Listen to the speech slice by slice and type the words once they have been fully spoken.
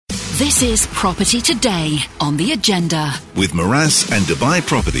This is Property Today on the agenda. With Miraas and Dubai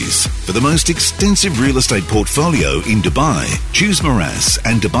Properties. For the most extensive real estate portfolio in Dubai, choose Miraas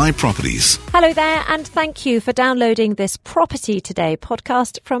and Dubai Properties. Hello there, and thank you for downloading this Property Today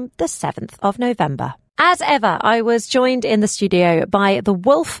podcast from the 7th of November. As ever, I was joined in the studio by the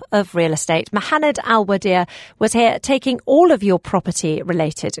wolf of real estate. Mohanad Al-Wadir was here taking all of your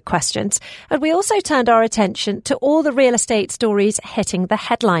property-related questions. And we also turned our attention to all the real estate stories hitting the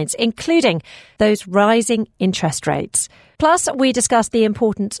headlines, including those rising interest rates. Plus, we discussed the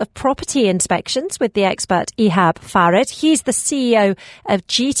importance of property inspections with the expert Ihab Farid. He's the CEO of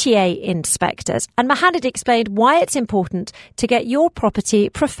GTA Inspectors. And Mohanad explained why it's important to get your property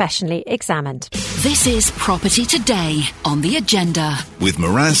professionally examined. This is Property Today on the agenda. With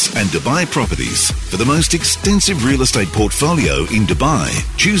Miraas and Dubai Properties. For the most extensive real estate portfolio in Dubai,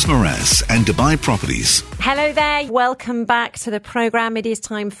 choose Miraas and Dubai Properties. Hello there. Welcome back to the programme. It is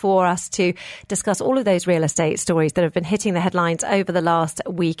time for us to discuss all of those real estate stories that have been hitting the headlines over the last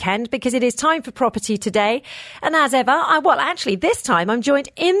weekend, because it is time for Property Today. And as ever, this time I'm joined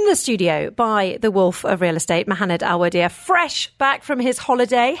in the studio by the wolf of real estate, Mohanad Al-Wadir, fresh back from his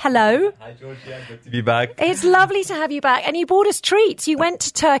holiday. Hello. Hi, Georgia. Good to be back. It's lovely to have you back. And you bought us treats. You went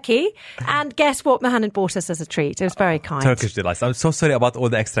to Turkey, and guess what Mohanad bought us as a treat? It was very kind. Turkish delights. I'm so sorry about all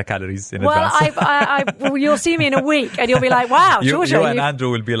the extra calories in advance. Well, you'll see me in a week, and you'll be like, wow, Georgia. You and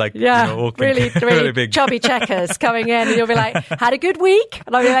Andrew will be like, walking really big. chubby checkers coming in, and you'll be like, had a good week?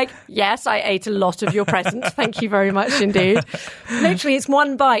 And I'll be like, yes, I ate a lot of your present. Thank you very much indeed. Literally, it's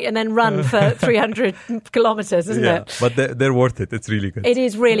one bite and then run for 300 kilometres, isn't it? But they're worth it. It's really good. It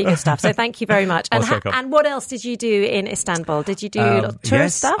is really good stuff. So thank you very much. And, and what else did you do in Istanbul? Did you do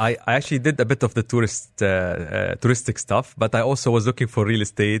tourist stuff? I actually did a bit of the touristic stuff, but I also was looking for real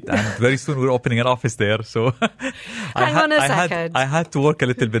estate, and very soon we're opening an office there. So Hang on a second. I had to work a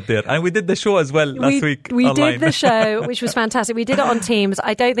little bit there. And we did the show as well last week. We online. did the show, which was fantastic. We did it on Teams.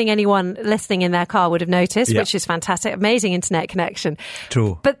 I don't think anyone listening in their car would have noticed, which is fantastic. Amazing internet connection.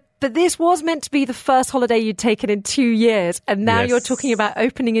 True. But this was meant to be the first holiday you'd taken in 2 years, and now you're talking about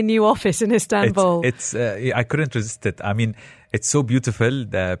opening a new office in Istanbul. I couldn't resist it. I mean, it's so beautiful,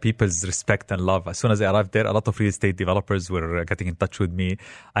 people's respect and love. As soon as I arrived there, a lot of real estate developers were getting in touch with me.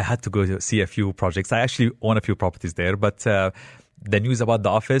 I had to go see a few projects. I actually own a few properties there, but the news about the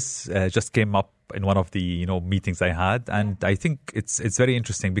office just came up in one of the meetings I had, and I think it's very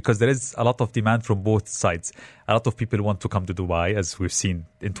interesting because there is a lot of demand from both sides. A lot of people want to come to Dubai, as we've seen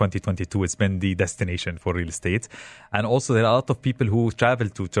in 2022. It's been the destination for real estate, and also there are a lot of people who travel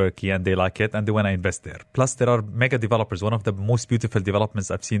to Turkey and they like it and they want to invest there. Plus, there are mega developers. One of the most beautiful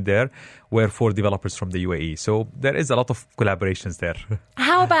developments I've seen there were 4 developers from the UAE. So there is a lot of collaborations there.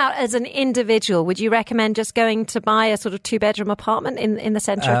 How about as an individual? Would you recommend just going to buy a sort of 2-bedroom apartment in the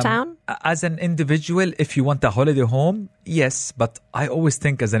centre of town? As an individual, if you want a holiday home, yes, but I always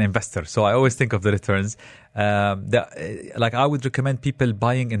think as an investor, so I always think of the returns. I would recommend people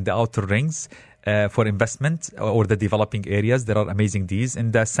buying in the outer rings for investment, or the developing areas. There are amazing deals.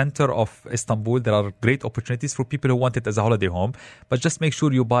 In the center of Istanbul, there are great opportunities for people who want it as a holiday home, but just make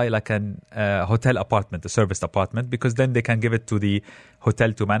sure you buy like an hotel apartment, a serviced apartment, because then they can give it to the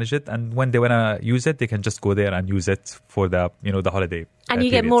hotel to manage it, and when they want to use it, they can just go there and use it for the the holiday. And you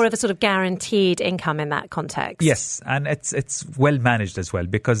get more of a sort of guaranteed income in that context. Yes, and it's well managed as well,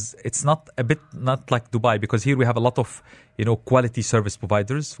 because it's not like Dubai, because here we have a lot of quality service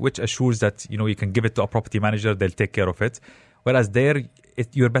providers, which assures that you can give it to a property manager, they'll take care of it. Whereas there,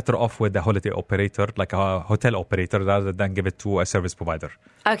 you're better off with a holiday operator, like a hotel operator, rather than give it to a service provider.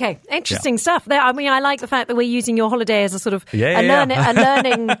 Okay, interesting stuff. There, I mean, I like the fact that we're using your holiday as a sort of a learning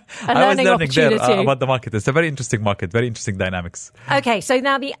opportunity. There, about the market. It's a very interesting market, very interesting dynamics. Okay, so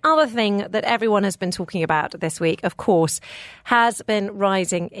now the other thing that everyone has been talking about this week, of course, has been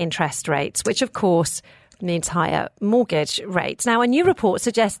rising interest rates, which of course needs higher mortgage rates. Now, a new report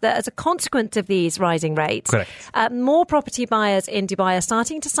suggests that as a consequence of these rising rates, more property buyers in Dubai are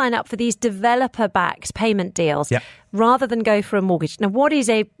starting to sign up for these developer-backed payment deals rather than go for a mortgage. Now, what is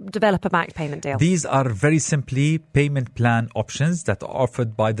a developer-backed payment deal? These are very simply payment plan options that are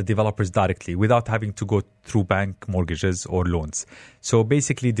offered by the developers directly without having to go through bank mortgages or loans. So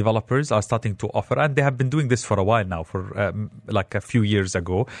basically, developers are starting to offer, and they have been doing this for a while now, for like a few years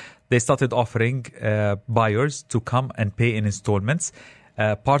ago. They started offering buyers to come and pay in installments.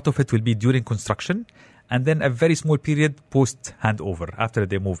 Part of it will be during construction, and then a very small period post handover after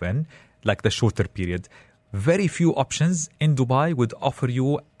they move in, like the shorter period. Very few options in Dubai would offer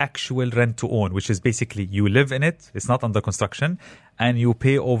you actual rent to own, which is basically you live in it, it's not under construction, and you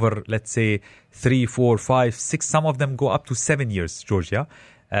pay over, let's say, 3, 4, 5, 6, some of them go up to 7 years, Georgia.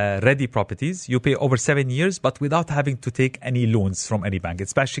 ready properties. You pay over 7 years, but without having to take any loans from any bank.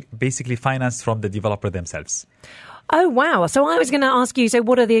 It's basically financed from the developer themselves. Oh, wow. So I was going to ask you, so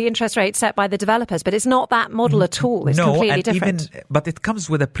what are the interest rates set by the developers? But it's not that model at all. It's completely different. But it comes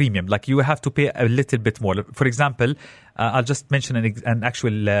with a premium. Like you have to pay a little bit more. For example, I'll just mention an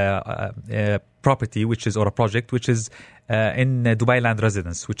actual property, or a project, which is in Dubai Land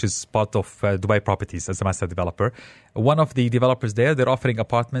Residence, which is part of Dubai Properties as a master developer. One of the developers there, they're offering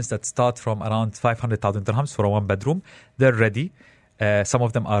apartments that start from around 500,000 dirhams for a one bedroom. They're ready. Some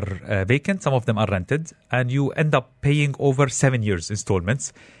of them are vacant, some of them are rented, and you end up paying over 7 years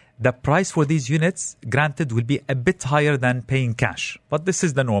installments. The price for these units, granted, will be a bit higher than paying cash, but this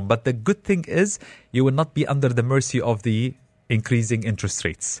is the norm. But the good thing is you will not be under the mercy of the increasing interest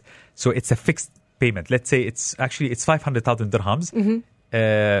rates. So it's a fixed payment. Let's say it's 500,000 dirhams.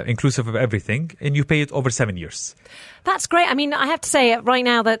 Inclusive of everything, and you pay it over 7 years. That's great. I mean, I have to say right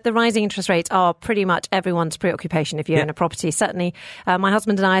now that the rising interest rates are pretty much everyone's preoccupation if you own a property. Certainly, my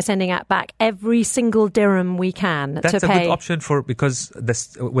husband and I are sending back every single dirham we can to pay. That's a good option because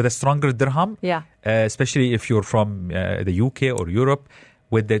with a stronger dirham, especially if you're from the UK or Europe,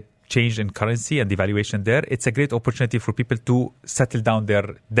 with the change in currency and devaluation there, it's a great opportunity for people to settle down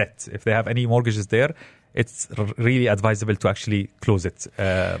their debt. If they have any mortgages there, it's really advisable to actually close it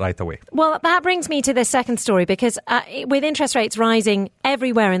right away. Well, that brings me to the second story, because with interest rates rising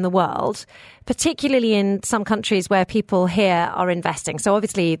everywhere in the world, particularly in some countries where people here are investing. So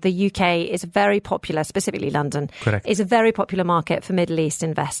obviously the UK is very popular, specifically London. Correct. Is a very popular market for Middle East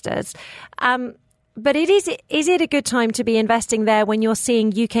investors. But is it a good time to be investing there when you're seeing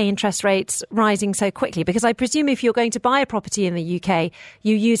UK interest rates rising so quickly? Because I presume if you're going to buy a property in the UK,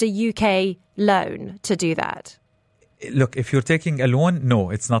 you use a UK loan to do that. Look, if you're taking a loan, no,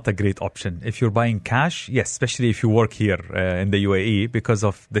 it's not a great option. If you're buying cash, yes, especially if you work here in the UAE because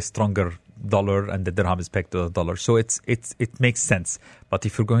of the stronger dollar and the dirham is pegged to the dollar. So it makes sense. But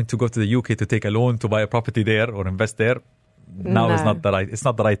if you're going to go to the UK to take a loan to buy a property there or invest there, now is not it's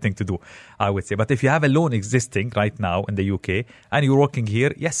not the right thing to do, I would say. But if you have a loan existing right now in the UK and you're working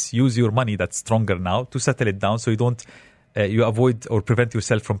here, yes, use your money that's stronger now to settle it down, so you don't you avoid or prevent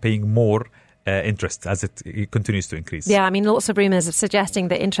yourself from paying more interest as it continues to increase. Yeah, I mean, lots of rumours are suggesting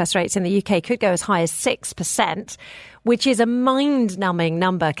that interest rates in the UK could go as high as 6%, which is a mind-numbing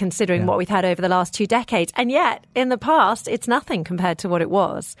number considering what we've had over the last 2 decades. And yet, in the past, it's nothing compared to what it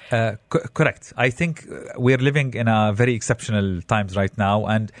was. Correct. I think we're living in a very exceptional times right now,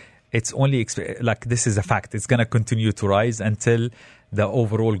 and it's only this is a fact. It's going to continue to rise until the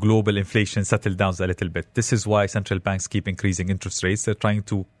overall global inflation settles down a little bit. This is why central banks keep increasing interest rates. They're trying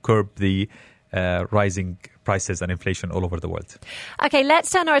to curb the rising prices and inflation all over the world. Okay,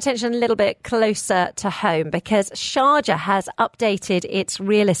 let's turn our attention a little bit closer to home, because Sharjah has updated its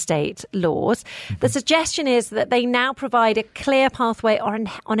real estate laws. Mm-hmm. The suggestion is that they now provide a clear pathway on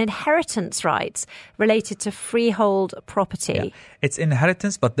inheritance rights related to freehold property. Yeah. It's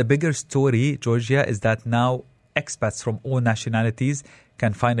inheritance, but the bigger story, Georgia, is that now expats from all nationalities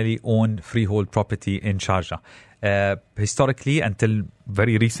can finally own freehold property in Sharjah. Historically, until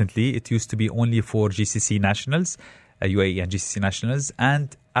very recently, it used to be only for GCC nationals, UAE and GCC nationals,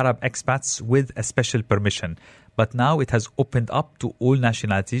 and Arab expats with a special permission. But now it has opened up to all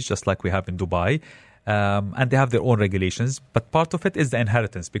nationalities, just like we have in Dubai. And they have their own regulations. But part of it is the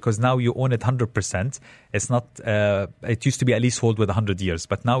inheritance, because now you own it 100%. It's not, it used to be a leasehold with 100 years,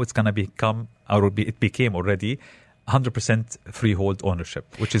 but now it's going to become, it became already 100% freehold ownership,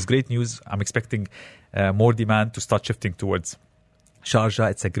 which is great news. I'm expecting more demand to start shifting towards Sharjah.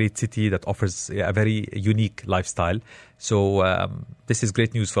 It's a great city that offers a very unique lifestyle. So this is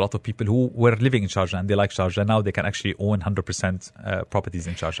great news for a lot of people who were living in Sharjah and they like Sharjah. Now they can actually own 100% properties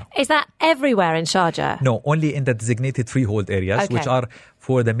in Sharjah. Is that everywhere in Sharjah? No, only in the designated freehold areas, which are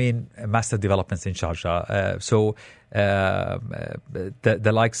for the main master developments in Sharjah.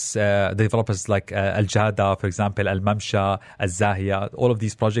 The likes, the developers like Al Jada, for example, Al Mamsha, Al Zahia, all of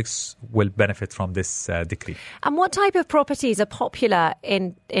these projects will benefit from this decree. And what type of properties are popular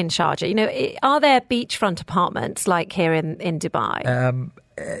in Sharjah? You know, are there beachfront apartments like here in Dubai?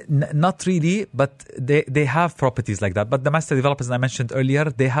 Not really, but they have properties like that. But the master developers I mentioned earlier,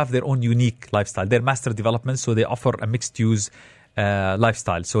 they have their own unique lifestyle. They're master developments, so they offer a mixed use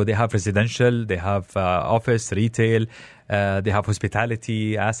lifestyle. So they have residential, they have office, retail, they have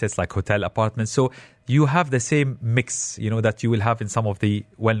hospitality assets like hotel apartments. So you have the same mix, you know, that you will have in some of the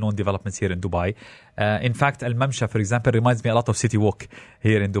well-known developments here in Dubai. In fact, Al Mamsha, for example, reminds me a lot of City Walk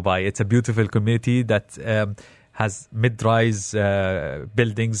here in Dubai. It's a beautiful community that has mid-rise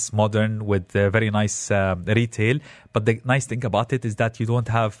buildings, modern, with very nice retail. But the nice thing about it is that you don't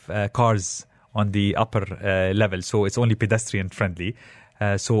have cars on the upper level, so it's only pedestrian friendly.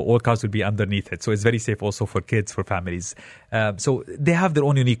 So all cars will be underneath it. So it's very safe also for kids, for families. So they have their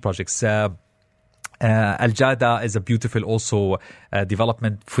own unique projects. Al Jada is a beautiful also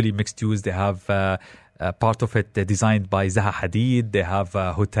development, fully mixed use. They have part of it designed by Zaha Hadid. They have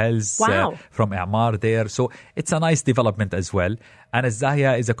hotels from A'mar there. So it's a nice development as well. And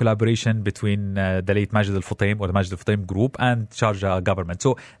Al-Zahia is a collaboration between the late Majid Al-Futtaim or the Majid Al-Futtaim group and Sharjah government.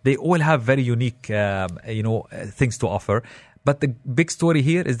 So they all have very unique, things to offer. But the big story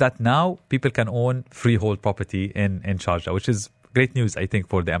here is that now people can own freehold property in Sharjah, which is great news, I think,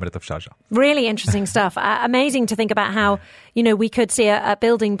 for the Emirate of Sharjah. Really interesting stuff. Amazing to think about how, we could see a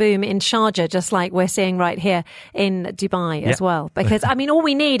building boom in Sharjah, just like we're seeing right here in Dubai as well. Because, all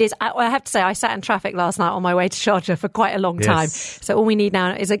we need is, I have to say, I sat in traffic last night on my way to Sharjah for quite a long time. So all we need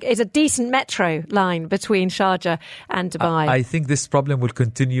now is a decent metro line between Sharjah and Dubai. I think this problem will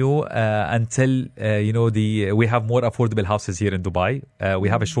continue until, we have more affordable houses here in Dubai. We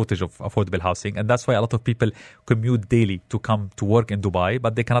have a shortage of affordable housing. And that's why a lot of people commute daily to come to work in Dubai,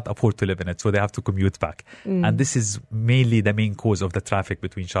 but they cannot afford to live in it, so they have to commute back. And this is mainly the main cause of the traffic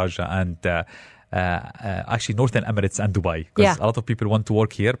between Sharjah and actually Northern Emirates and Dubai, because a lot of people want to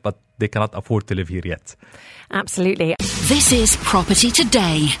work here, but they cannot afford to live here yet. Absolutely. This is Property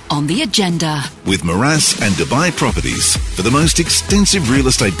Today on the agenda. With Miraas and Dubai Properties. For the most extensive real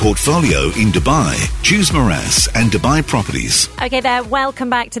estate portfolio in Dubai, choose Miraas and Dubai Properties. Okay there, welcome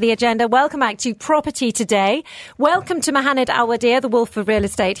back to the agenda. Welcome back to Property Today. Welcome to Mohamed Al-Wadir, the Wolf of Real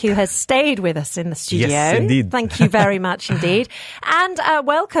Estate, who has stayed with us in the studio. Yes, indeed. Thank you very much indeed. And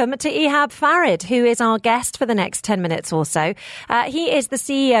welcome to Ihab Farid, who is our guest for the next 10 minutes or so. He is the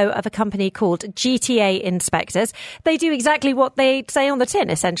CEO of a company called GTA Inspectors. They do exactly what they say on the tin,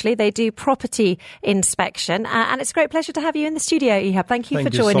 essentially. They do property inspection. And it's a great pleasure to have you in the studio, Ihab. Thank you for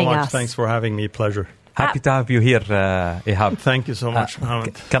joining us. Thanks for having me. Pleasure. Happy to have you here, Ihab. Thank you so much,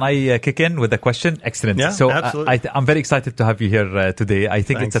 Mohammed. Can I kick in with a question? Excellent. Yeah, so absolutely. I'm very excited to have you here today. I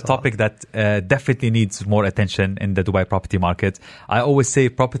think Thanks it's a topic that definitely needs more attention in the Dubai property market. I always say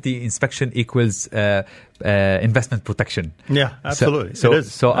property inspection equals investment protection. Yeah, absolutely.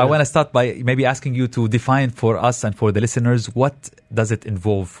 So I want to start by maybe asking you to define for us and for the listeners, what does it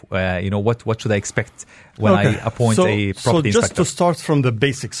involve? What should I expect when I appoint a property inspector? So just to start from the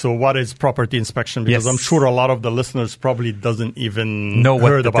basics, so what is property inspection? Because I'm sure a lot of the listeners probably doesn't even know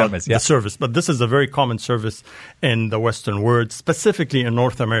heard about the service. But this is a very common service in the Western world, specifically in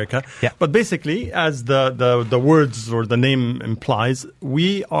North America. Yeah. But basically, as the words or the name implies,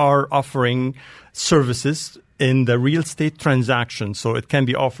 we are offering services in the real estate transaction. So it can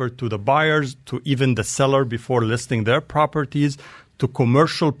be offered to the buyers, to even the seller before listing their properties, to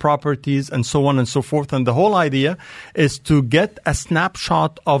commercial properties, and so on and so forth. And the whole idea is to get a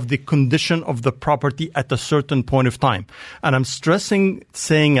snapshot of the condition of the property at a certain point of time. And I'm stressing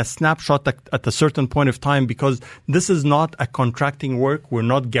saying a snapshot at a certain point of time because this is not a contracting work. We're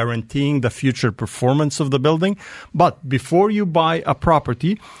not guaranteeing the future performance of the building. But before you buy a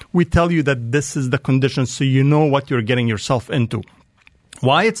property, we tell you that this is the condition so you know what you're getting yourself into.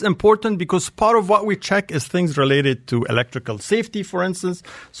 Why it's important? Because part of what we check is things related to electrical safety, for instance.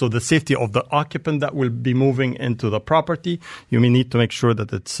 So the safety of the occupant that will be moving into the property. You may need to make sure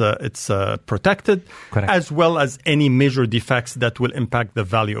that it's protected, as well as any major defects that will impact the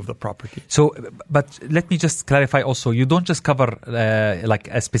value of the property. So, but let me just clarify also, you don't just cover like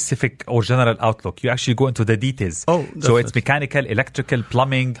a specific or general outlook. You actually go into the details. Oh, definitely. So it's mechanical, electrical,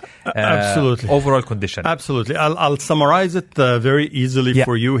 plumbing, absolutely, overall condition. Absolutely. I'll summarize it very easily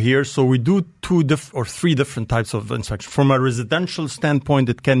for you here. So we do three different types of inspection. From a residential standpoint,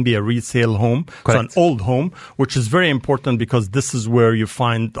 it can be a resale home, so an old home, which is very important because this is where you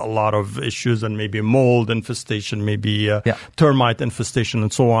find a lot of issues and maybe mold infestation, maybe termite infestation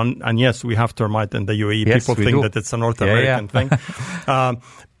and so on. And yes, we have termite in the UAE. Yes, people think that it's a North American thing.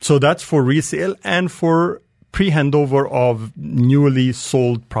 So that's for resale and for pre-handover of newly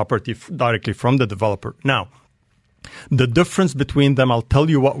sold property directly from the developer. Now, the difference between them, I'll tell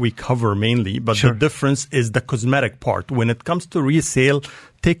you what we cover mainly, but the difference is the cosmetic part. When it comes to resale,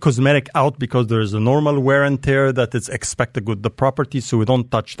 take cosmetic out because there is a normal wear and tear that is expected with the property, so we don't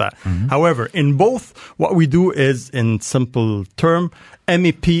touch that. However, in both, what we do is, in simple term,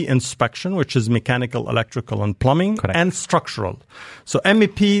 MEP inspection, which is mechanical, electrical, and plumbing, and structural. So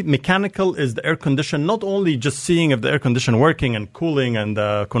MEP, mechanical, is the air condition, not only just seeing if the air condition working and cooling and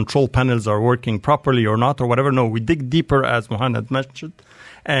the control panels are working properly or not or whatever. No, we dig deeper, as Mohammed mentioned,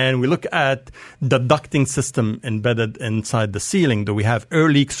 and we look at the ducting system embedded inside the ceiling. Do we have air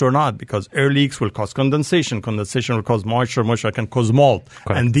leaks or not? Because air leaks will cause condensation. Condensation will cause moisture. Moisture can cause mold.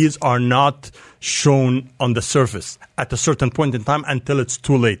 And these are not shown on the surface at a certain point in time until it's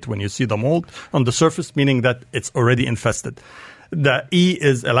too late. When you see the mold on the surface, meaning that it's already infested. The E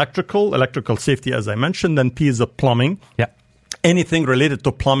is electrical safety, as I mentioned. Then P is the plumbing. Yeah. Anything related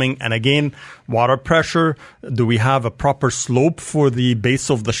to plumbing, and again, water pressure. Do we have a proper slope for the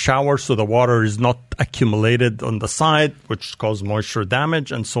base of the shower so the water is not accumulated on the side, which causes moisture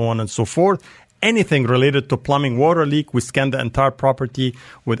damage, and so on and so forth. Anything related to plumbing, water leak, we scan the entire property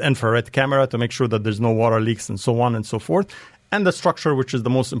with infrared camera to make sure that there's no water leaks, and so on and so forth. And the structure, which is the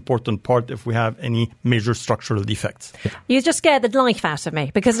most important part if we have any major structural defects. You just scared the life out of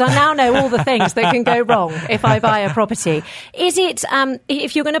me, because I now know all the things that can go wrong if I buy a property. Is it,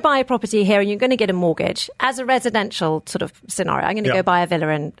 if you're going to buy a property here and you're going to get a mortgage, as a residential sort of scenario, I'm going to go buy a villa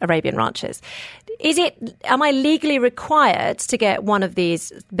in Arabian Ranches. Am I legally required to get one of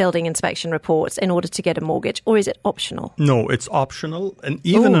these building inspection reports in order to get a mortgage, or is it optional? No, it's optional. And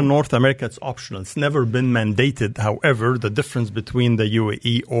even in North America, it's optional. It's never been mandated. However, the difference between the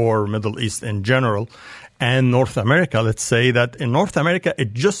UAE or Middle East in general and North America, let's say that in North America,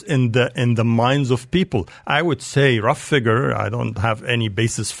 it's just in the minds of people. I would say, rough figure, I don't have any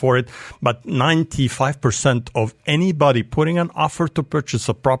basis for it, but 95% of anybody putting an offer to purchase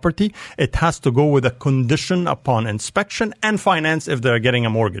a property, it has to go with a condition upon inspection and finance if they're getting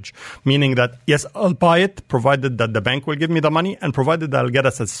a mortgage. Meaning that, yes, I'll buy it, provided that the bank will give me the money and provided that I'll get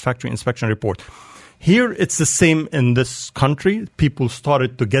a satisfactory inspection report. Here, it's the same in this country. People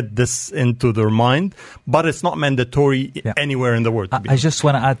started to get this into their mind, but it's not mandatory anywhere in the world. I just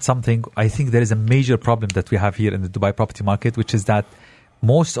want to add something. I think there is a major problem that we have here in the Dubai property market, which is that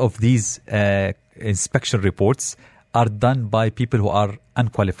most of these inspection reports are done by people who are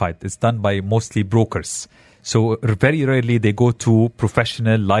unqualified. It's done by mostly brokers. So very rarely they go to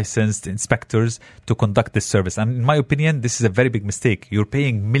professional licensed inspectors to conduct this service. And in my opinion, this is a very big mistake. You're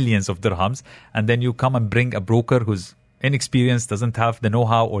paying millions of dirhams and then you come and bring a broker who's inexperienced, doesn't have the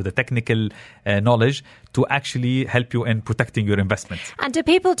know-how or the technical knowledge to actually help you in protecting your investment. And do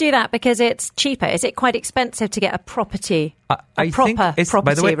people do that because it's cheaper? Is it quite expensive to get a property, proper property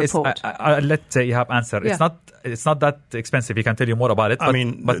by the way, report? I'll let Ihab answer. Yeah. It's not that expensive. He can tell you more about it.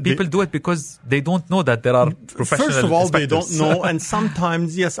 But people do it because they don't know that there are professional First of all, inspectors. they don't know. And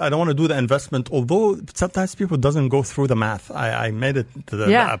sometimes, yes, I don't want to do the investment, although sometimes people doesn't go through the math. I made it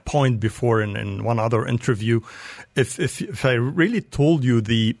to a point before in one other interview. If I really told you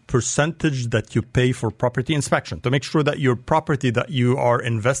the percentage that you pay for property inspection to make sure that your property that you are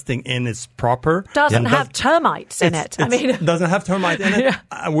investing in is proper. Doesn't have termites in it. Doesn't have termite in it.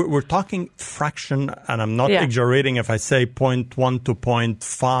 We're talking fraction, and I'm not exaggerating if I say 0.1 to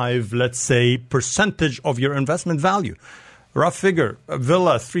 0.5, let's say, percentage of your investment value. Rough figure, a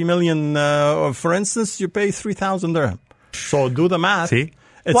villa, 3 million, for instance, you pay 3,000 dirham. So do the math. See?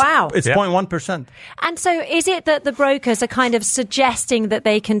 It's 0.1%. And so is it that the brokers are kind of suggesting that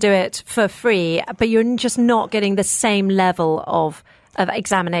they can do it for free, but you're just not getting the same level of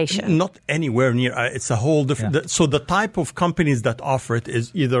examination? Not anywhere near. It's a whole different. So the type of companies that offer it is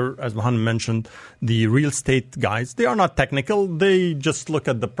either, as Mohammed mentioned, the real estate guys. They are not technical. They just look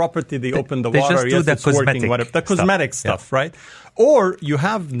at the property. They open the water. Just do the cosmetic working, the cosmetic stuff, right? Or you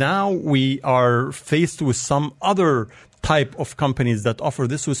have now, we are faced with some other type of companies that offer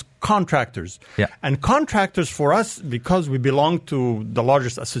this with contractors. And contractors for us, because we belong to the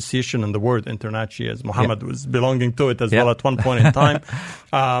largest association in the world, Internachi, as Mohammed was belonging to it as well at one point in time,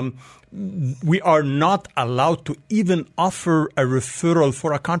 we are not allowed to even offer a referral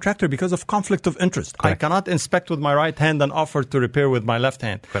for a contractor because of conflict of interest. I cannot inspect with my right hand and offer to repair with my left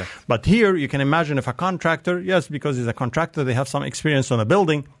hand. But here, you can imagine if a contractor, yes, because he's a contractor, they have some experience on a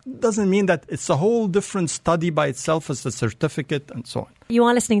building, doesn't mean that it's a whole different study by itself as a certificate and so on. You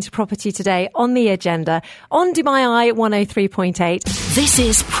are listening to Property Today on the agenda on Dubai Eye 103.8. This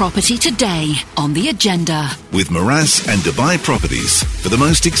is Property Today on the agenda. With Maras and Dubai Properties. For the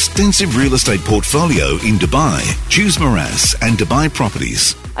most extensive real estate portfolio in Dubai, choose Maras and Dubai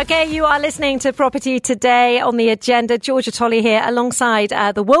Properties. Okay, you are listening to Property Today on the agenda. Georgia Tolley here alongside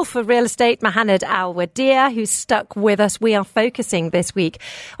the Wolf of Real Estate, Mahanad Al-Wadir, who's stuck with us. We are focusing this week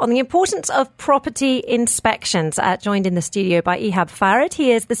on the importance of property inspections. Joined in the studio by Ihab Farid.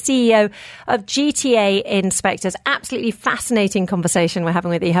 He is the CEO of GTA Inspectors. Absolutely fascinating conversation we're having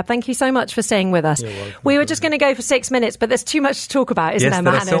with Ihab. Thank you so much for staying with us. We were just going to go for 6 minutes, but there's too much to talk about, isn't there,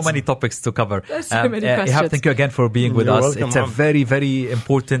 Mahanad? Yes, there are so many topics to cover. There's so many questions. Ihab, thank you again for being with us. Welcome. It's a very, very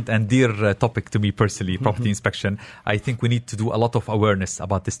important and dear topic to me personally, property inspection. I think we need to do a lot of awareness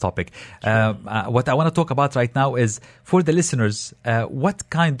about this topic. What I want to talk about right now is, for the listeners, what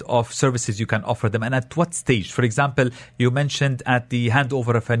kind of services you can offer them and at what stage. For example, you mentioned at the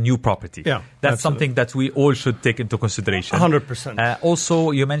handover of a new property. Yeah, that's absolutely. something that we all should take into consideration. 100%.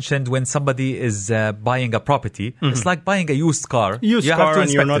 Also, you mentioned when somebody is buying a property, it's like buying a used car. Used you car have to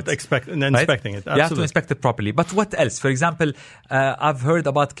and you're inspect not it, inspecting right? it. Absolutely. You have to inspect it properly. But what else? For example, I've heard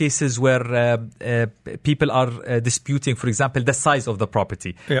about cases where people are disputing, for example, the size of the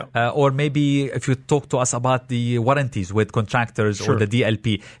property. Yeah. Or maybe if you talk to us about the warranties with contractors or the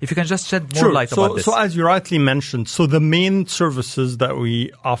DLP. If you can just shed more light about this. So as you rightly mentioned, so the main services that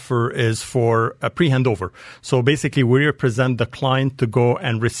we offer is for a pre-handover. So basically we represent the client to go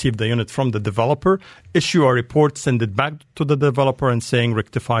and receive the unit from the developer, issue a report, send it back to the developer and saying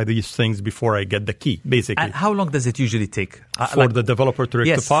rectify these things before I get the key, basically. And how long does it usually take? For the developer to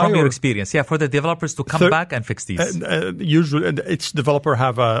rectify? Yes, from your experience. Yeah, for the developers to come back and fix these. Usually, each developer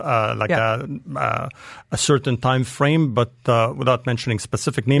have a certain time frame, but without mentioning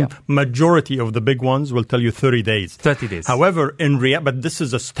specific name, majority of the big ones will tell you 30 days. 30 days. However, but this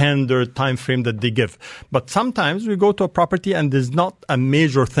is a standard time frame that they give. But sometimes we go to a property and there's not a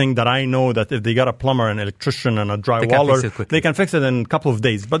major thing that I know that if they got a plumber, an electrician, and a drywaller, they can fix it in a couple of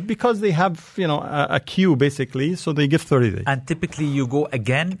days. But because they have, a queue basically, so they give 30 days. And typically you go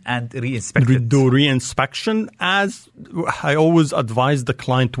again and re-inspect it. Do re-inspection. As I always advise the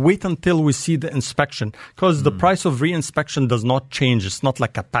client, wait until we see the inspection, because the price of re-inspection does not change. It's not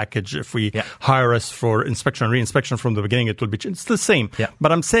like a package. If we hire us for inspection and re-inspection from the beginning, it will be changed. It's the same. Yeah.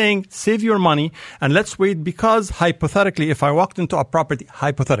 But I'm saying save your money and let's wait, because hypothetically, if I walked into a property,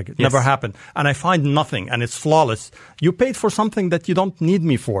 hypothetically, it never happened, and I find nothing and it's flawless, you paid for something that you don't need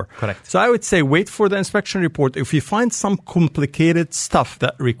me for. Correct. So I would say wait for the inspection report. If you find some complicated stuff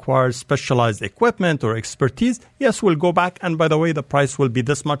that requires specialized equipment or expertise, yes, we'll go back. And by the way, the price will be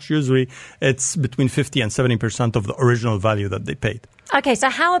this much. Usually it's between 50 and 70% of the original value that they paid. Okay, so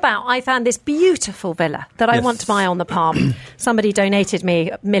how about I found this beautiful villa that I want to buy on the Palm. Somebody donated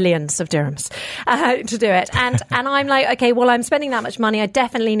me millions of dirhams to do it. And I'm like, okay, well, I'm spending that much money. I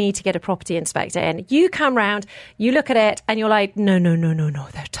definitely need to get a property inspector in. You come round, you look at it, and you're like, no.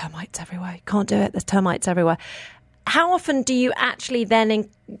 There are termites everywhere. You can't do it. There's termites everywhere. How often do you actually then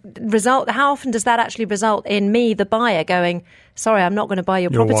how often does that actually result in me, the buyer, going, sorry, I'm not going to buy your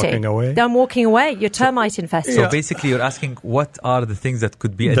property. You're walking away? I'm walking away. You're termite infested. So basically you're asking what are the things that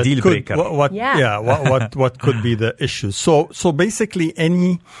could be a deal breaker? What could be the issues? So basically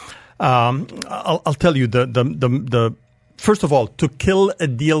I'll tell you the first of all, to kill a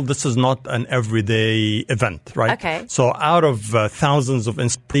deal, this is not an everyday event, right? Okay. So out of thousands of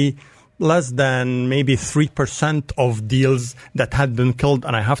inspections, less than maybe 3% of deals that had been killed.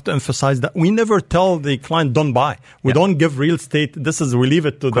 And I have to emphasize that we never tell the client, don't buy. We don't give real estate. We leave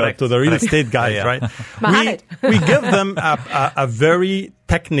it to the real estate guys, right? We give them a very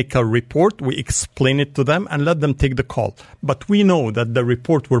technical report. We explain it to them and let them take the call. But we know that the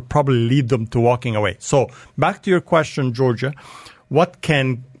report will probably lead them to walking away. So back to your question, Georgia, what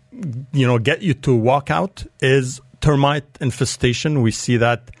can, get you to walk out is termite infestation. We see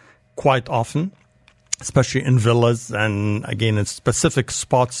that quite often, especially in villas and again in specific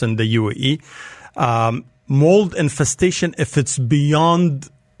spots in the UAE. Mold infestation, if it's beyond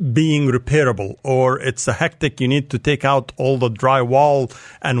being repairable or it's a hectic, you need to take out all the drywall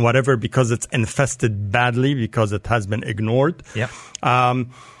and whatever because it's infested badly because it has been ignored. Yeah.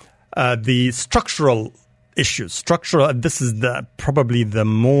 The structural issues. This is probably the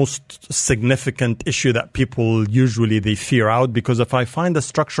most significant issue that people usually they fear out, because if I find a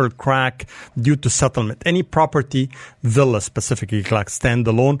structural crack due to settlement, any property, villa specifically, like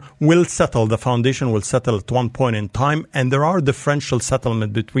standalone, will settle. The foundation will settle at one point in time, and there are differential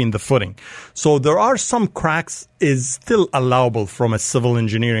settlement between the footing. So there are some cracks is still allowable from a civil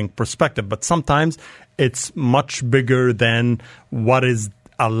engineering perspective, but sometimes it's much bigger than what is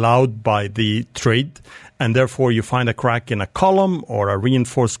allowed by the trade. And therefore, you find a crack in a column or a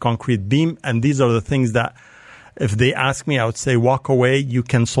reinforced concrete beam. And these are the things that, if they ask me, I would say walk away. You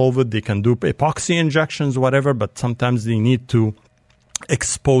can solve it. They can do epoxy injections, whatever. But sometimes they need to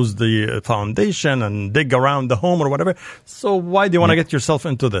expose the foundation and dig around the home or whatever. So why do you want to get yourself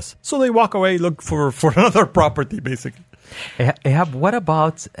into this? So they walk away, look for another property, basically. Ehab, what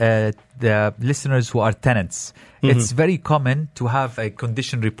about the listeners who are tenants? It's very common to have a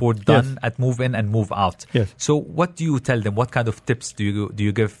condition report done at move in and move out. Yes. So what do you tell them? What kind of tips do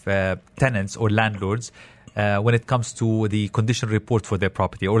you give tenants or landlords when it comes to the condition report for their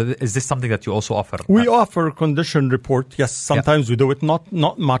property? Or is this something that you also offer? We offer condition report. Yes, sometimes we do it. Not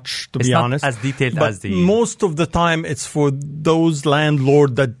much, to be honest. As detailed but as the... most of the time, it's for those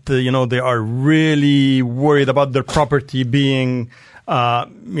landlords that, they are really worried about their property being...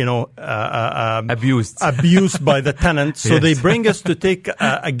 abused by the tenant. So they bring us to take,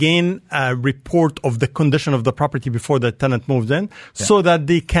 again, a report of the condition of the property before the tenant moves in so that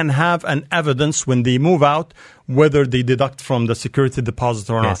they can have an evidence when they move out whether they deduct from the security deposit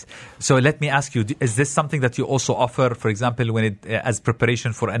or not. So let me ask you, is this something that you also offer, for example, when as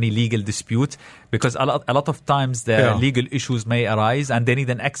preparation for any legal dispute? Because a lot of times the legal issues may arise and they need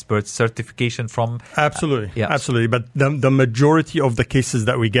an expert certification from... Absolutely. Absolutely. But the majority of the cases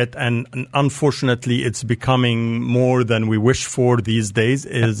that we get, and unfortunately it's becoming more than we wish for these days,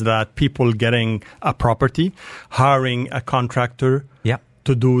 is that people getting a property, hiring a contractor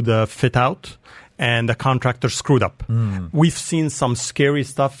to do the fit out, and the contractor screwed up. We've seen some scary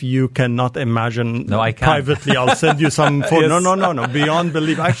stuff you cannot imagine. No, I can't. Privately, I'll send you some photos. No. Beyond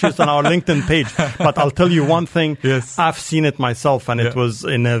belief. Actually, it's on our LinkedIn page. But I'll tell you one thing. I've seen it myself, and it was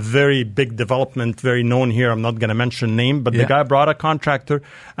in a very big development, very known here. I'm not going to mention name, but the guy brought a contractor,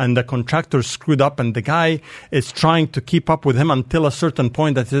 and the contractor screwed up, and the guy is trying to keep up with him until a certain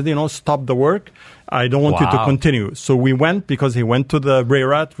point that he said, stop the work. I don't want you to continue. So we went, because he went to the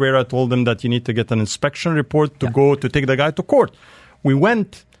RERAT. RERAT told him that you need to get an inspection report to go to take the guy to court. We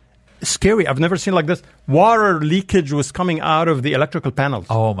went. Scary. I've never seen like this. Water leakage was coming out of the electrical panels.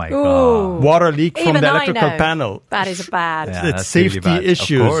 Oh, my God. Water leak from the electrical panel. That is bad. It's safety really bad.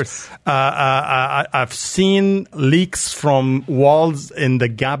 Issues. Of course. I've seen leaks from walls in the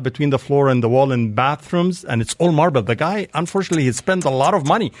gap between the floor and the wall in bathrooms, and it's all marble. The guy, unfortunately, he spent a lot of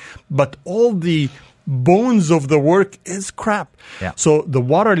money, but all the bones of the work is crap. So the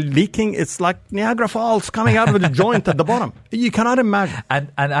water leaking, it's like Niagara Falls coming out of the joint at the bottom. You cannot imagine.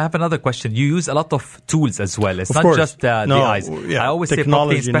 And I have another question. You use a lot of tools as well. It's not just the eyes. I always say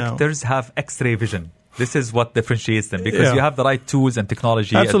property inspectors have X-ray vision. This is what differentiates them, because you have the right tools and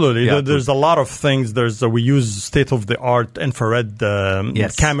technology. Absolutely. There's a lot of things. We use state-of-the-art infrared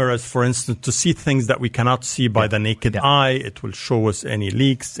cameras, for instance, to see things that we cannot see by the naked eye. It will show us any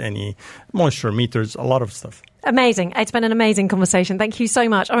leaks, any moisture meters, a lot of stuff. Amazing. It's been an amazing conversation. Thank you so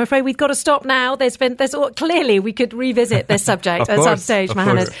much. I'm afraid we've got to stop now. Clearly we could revisit this subject at some stage,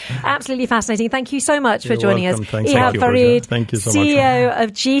 Mohammed. Absolutely fascinating. Thank you so much for joining us. Ehab Farid, Thank you so CEO much.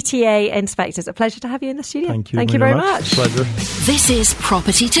 of GTA Inspectors. A pleasure to have you in the studio. Thank you. Thank you very much. Pleasure. This is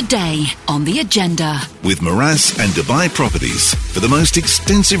Property Today on The Agenda. With Maras and Dubai Properties. For the most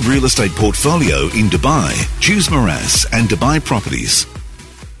extensive real estate portfolio in Dubai, choose Maras and Dubai Properties.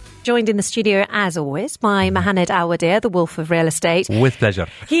 Joined in the studio, as always, by Mohammed Al Wadir, the Wolf of Real Estate. With pleasure.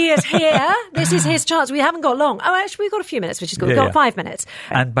 He is here. This is his chance. We haven't got long. Oh, actually, we've got a few minutes, which is good. We've got 5 minutes.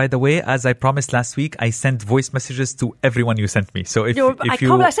 And by the way, as I promised last week, I sent voice messages to everyone you sent me. So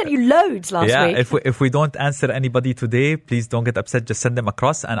I sent you loads last week. If we don't answer anybody today, please don't get upset. Just send them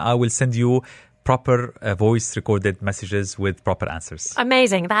across, and I will send you proper voice recorded messages with proper answers.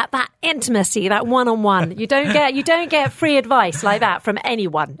 Amazing. That intimacy, that one-on-one. You don't get free advice like that from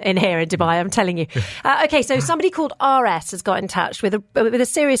anyone in here in Dubai, I'm telling you. Okay, so somebody called RS has got in touch with a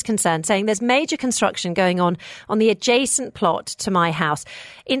serious concern, saying there's major construction going on the adjacent plot to my house.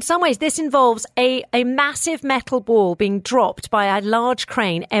 In some ways, this involves a massive metal ball being dropped by a large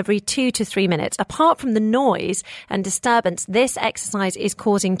crane every 2 to 3 minutes. Apart from the noise and disturbance, this exercise is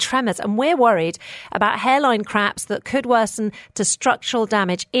causing tremors, and we're worried about hairline cracks that could worsen to structural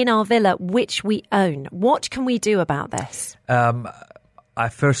damage in our villa, which we own. What can we do about this?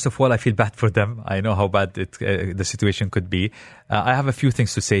 First of all, I feel bad for them. I know how bad the situation could be. I have a few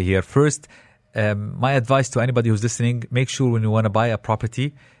things to say here. First, my advice to anybody who's listening, make sure when you want to buy a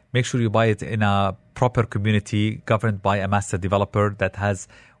property, make sure you buy it in a proper community governed by a master developer that has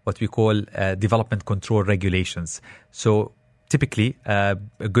what we call development control regulations. So typically, a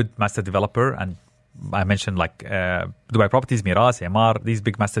good master developer, and I mentioned like Dubai Properties, Miras, Emaar, these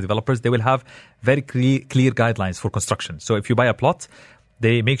big master developers, they will have very clear guidelines for construction. So if you buy a plot,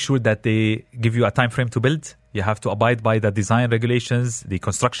 they make sure that they give you a time frame to build. You have to abide by the design regulations, the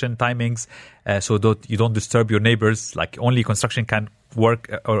construction timings, so that you don't disturb your neighbors. Like only construction can work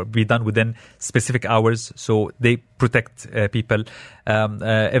or be done within specific hours, so they protect people.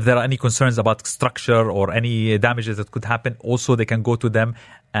 If there are any concerns about structure or any damages that could happen, also they can go to them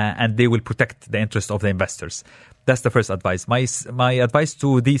and they will protect the interest of the investors. That's the first advice. My advice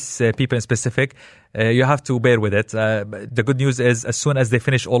to these people in specific, you have to bear with it. The good news is as soon as they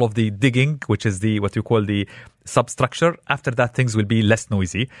finish all of the digging, which is what you call the substructure, after that things will be less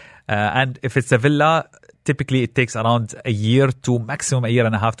noisy. And if it's a villa, typically it takes around a year to maximum a year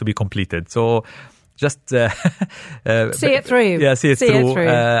and a half to be completed. So just see it through. Yeah, see it through.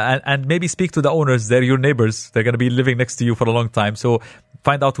 And maybe speak to the owners. They're your neighbors. They're going to be living next to you for a long time. So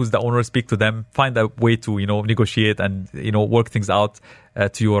find out who's the owner, speak to them, find a way to, negotiate and, work things out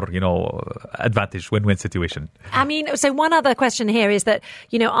to your, advantage, win-win situation. I mean, so one other question here is that,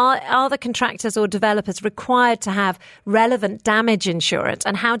 are the contractors or developers required to have relevant damage insurance?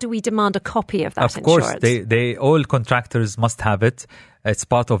 And how do we demand a copy of that insurance? Of course, they all contractors must have it. It's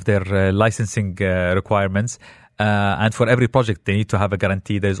part of their licensing requirements. And for every project, they need to have a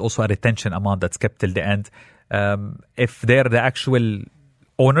guarantee. There's also a retention amount that's kept till the end. If they're the actual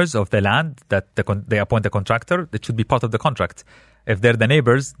owners of the land that they appoint a contractor, it should be part of the contract. If they're the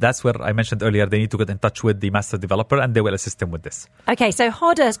neighbors, that's where I mentioned earlier, they need to get in touch with the master developer and they will assist them with this. Okay, so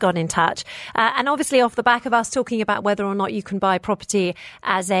Hoda's got in touch. And obviously off the back of us talking about whether or not you can buy property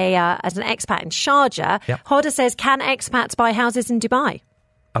as an expat in Sharjah, yep. Hoda says, can expats buy houses in Dubai?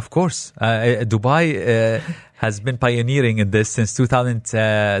 Of course. Dubai has been pioneering in this since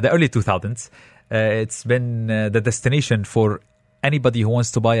the early 2000s. It's been the destination for anybody who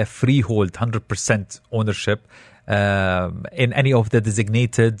wants to buy a freehold, 100% ownership in any of the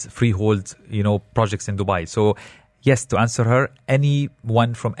designated freehold, projects in Dubai. So, yes, to answer her,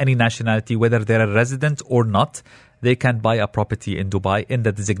 anyone from any nationality, whether they're a resident or not, they can buy a property in Dubai in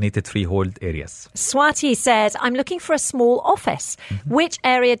the designated freehold areas. Swati says, I'm looking for a small office. Mm-hmm. Which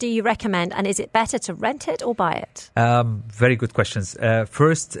area do you recommend? And is it better to rent it or buy it? Very good questions.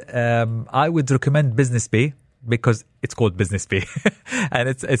 First, I would recommend Business Bay, because it's called Business Bay and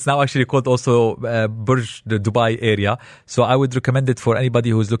it's now actually called also Burj, the Dubai area. So I would recommend it for anybody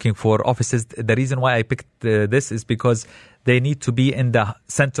who's looking for offices. The reason why I picked this is because they need to be in the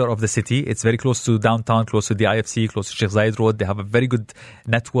center of the city. It's very close to downtown, close to the IFC, close to Sheikh Zayed Road. They have a very good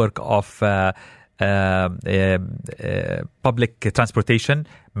network of public transportation,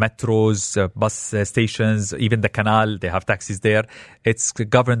 metros, bus stations, even the canal. They have taxis there. It's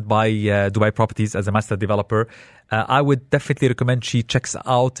governed by Dubai Properties as a master developer. I would definitely recommend she checks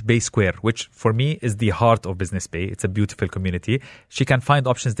out Bay Square, which for me is the heart of Business Bay. It's a beautiful community. She can find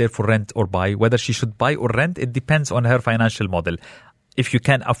options there for rent or buy. Whether she should buy or rent, it depends on her financial model. If you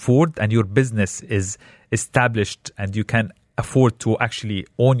can afford and your business is established and you can afford to actually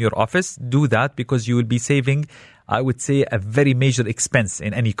own your office, do that, because you will be saving, I would say, a very major expense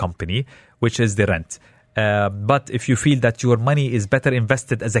in any company, which is the rent. But if you feel that your money is better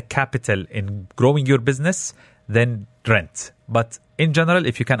invested as a capital in growing your business, then rent. But in general,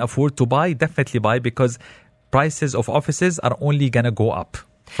 if you can afford to buy, definitely buy, because prices of offices are only going to go up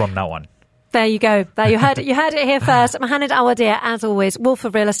from now on. There you go. There you heard it here first. Mohamed Al-Wadir, as always, Wolf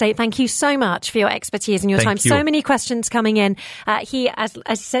of Real Estate. Thank you so much for your expertise and your time. So many questions coming in. He, as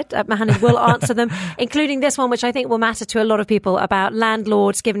you said, Mohamed will answer them, including this one, which I think will matter to a lot of people, about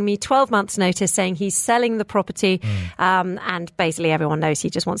landlords giving me 12 months notice saying he's selling the property. And basically everyone knows he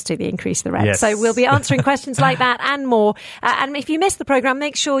just wants to increase the rent. Yes. So we'll be answering questions like that and more. And if you missed the programme,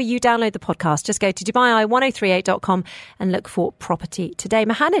 make sure you download the podcast. Just go to DubaiEye1038.com and look for Property Today.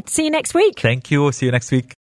 Mohamed, see you next week. Thank you. See you next week.